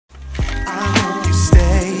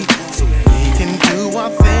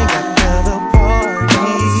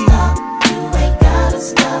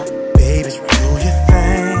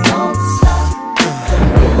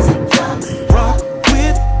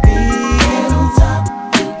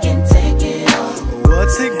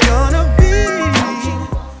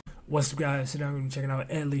What's up, guys? Today I'm going to be checking out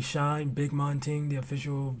Edley Shine, Big Mon Ting, the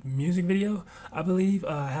official music video, I believe.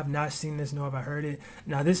 I have not seen this, nor have I heard it.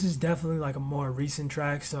 Now, this is definitely like a more recent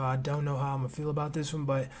track, so I don't know how I'm going to feel about this one,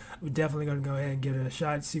 but we're definitely going to go ahead and give it a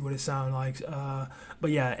shot, see what it sounds like. But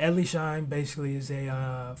yeah, Edley Shine basically is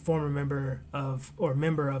a former member of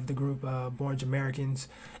the group Born Americans.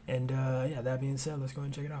 And yeah, that being said, let's go ahead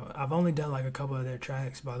and check it out. I've only done like a couple of their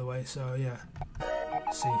tracks, by the way, so yeah.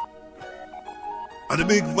 Let's see. And the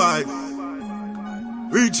big vibe,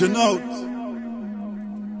 reaching out.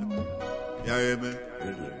 Yeah, man.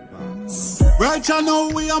 Right now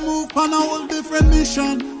we are move on a whole different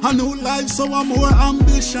mission. A new life, so a more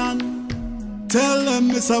ambition. Tell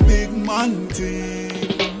them it's a big man thing.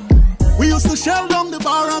 We used to shell down the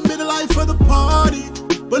bar and be the life for the party,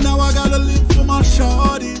 but now I gotta live for my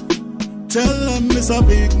shorty. Tell them it's a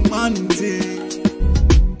big man thing.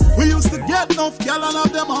 We used to get enough gal and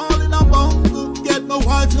have them all in a bungle. Get my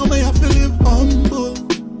wife, no me have to live humble.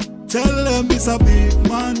 Tell them it's a big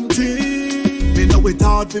man thing. Me know it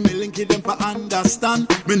hard for me link it them for understand.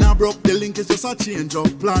 Me nah broke the link, it's just a change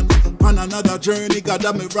of plan. On another journey, God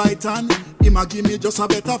have me right hand. He ma give me just a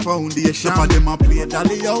better foundation. For them a play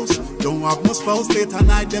dolly house, don't have no spouse. Late at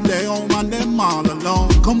night them they home and them all alone.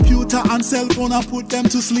 Computer and cell phone I put them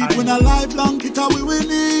to sleep. When a lifelong it we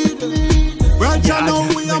need. Right now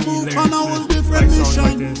we are moving on a whole different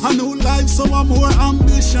mission. A new life, so a more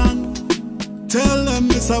ambition. Tell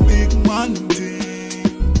them it's a big man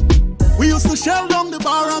thing. We used to shell down the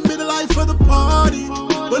bar and be the life for the party,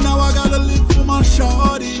 but now I gotta live for my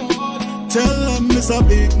shorty. Tell them it's a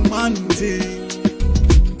big man thing.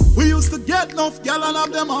 We used to get enough gal and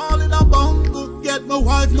have them all in a bungle. Get my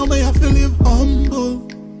wife, no me have to live humble.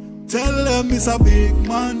 Tell them it's a big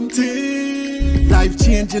man thing. Life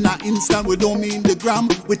changing an instant, we don't mean the gram.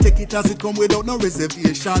 We take it as it come without no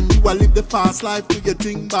reservation. You a live the fast life, do your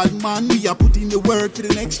thing, bad man. We are putting the work for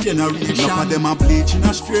the next generation. Enough of them are bleaching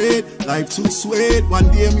a straight, life too sweet.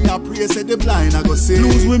 One day me a pray, say the blind I go say.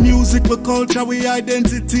 Blues with music, with culture, with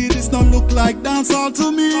identity. This don't look like dance all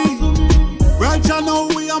to me. Right now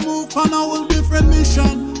we are move on a whole different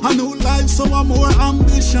mission. A new life, so a more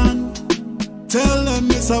ambition. Tell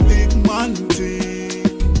them it's a big man thing.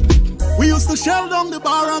 We used to shell down the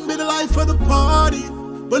bar and be the life for the party,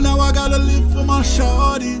 but now I gotta live for my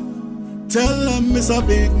shorty. Tell them it's a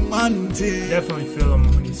big man thing. Definitely feel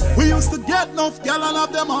him when he said we used to get enough gal and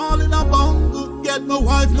have them all in a bungle. Get my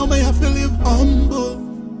wife, no me have to live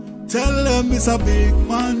humble. Tell them it's a big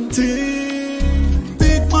man thing.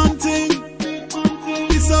 Big man thing.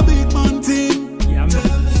 It's a big man thing. Yeah, I'm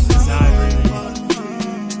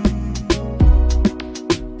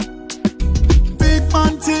big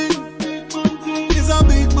man thing. A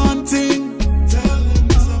big man thing. Tell him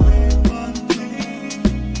it's a big man thing.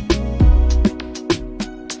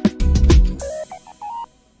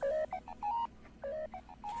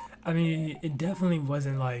 I mean, it definitely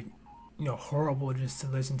wasn't like, horrible just to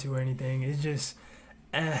listen to or anything. It's just,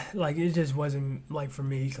 like it just wasn't like for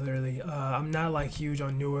me. Clearly, I'm not like huge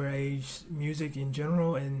on newer age music in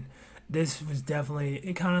general, and this was definitely,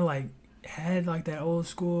 it kind of like had like that old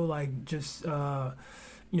school, like just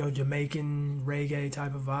Jamaican reggae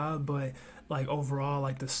type of vibe, but like overall,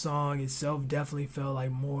 like the song itself definitely felt like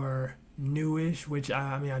more newish, which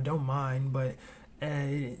I mean I don't mind, but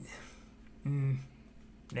nah.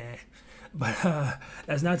 But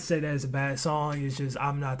that's not to say that it's a bad song. It's just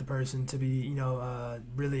I'm not the person to be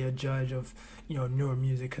really a judge of newer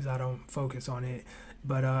music because I don't focus on it.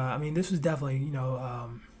 But I mean this was definitely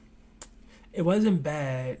it wasn't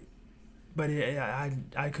bad. But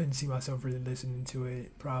I couldn't see myself really listening to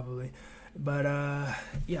it probably, but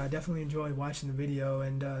yeah, I definitely enjoyed watching the video,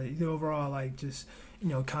 and the overall like just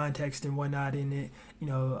context and whatnot in it,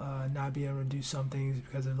 not being able to do some things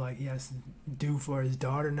because of like he has to do for his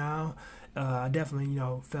daughter now. I definitely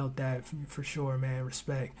felt that for sure, man,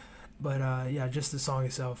 respect. But yeah, just the song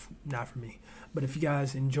itself, not for me. But if you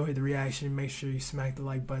guys enjoyed the reaction, make sure you smack the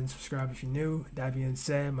like button, subscribe if you're new. That being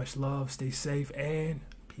said, much love, stay safe, and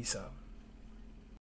peace out.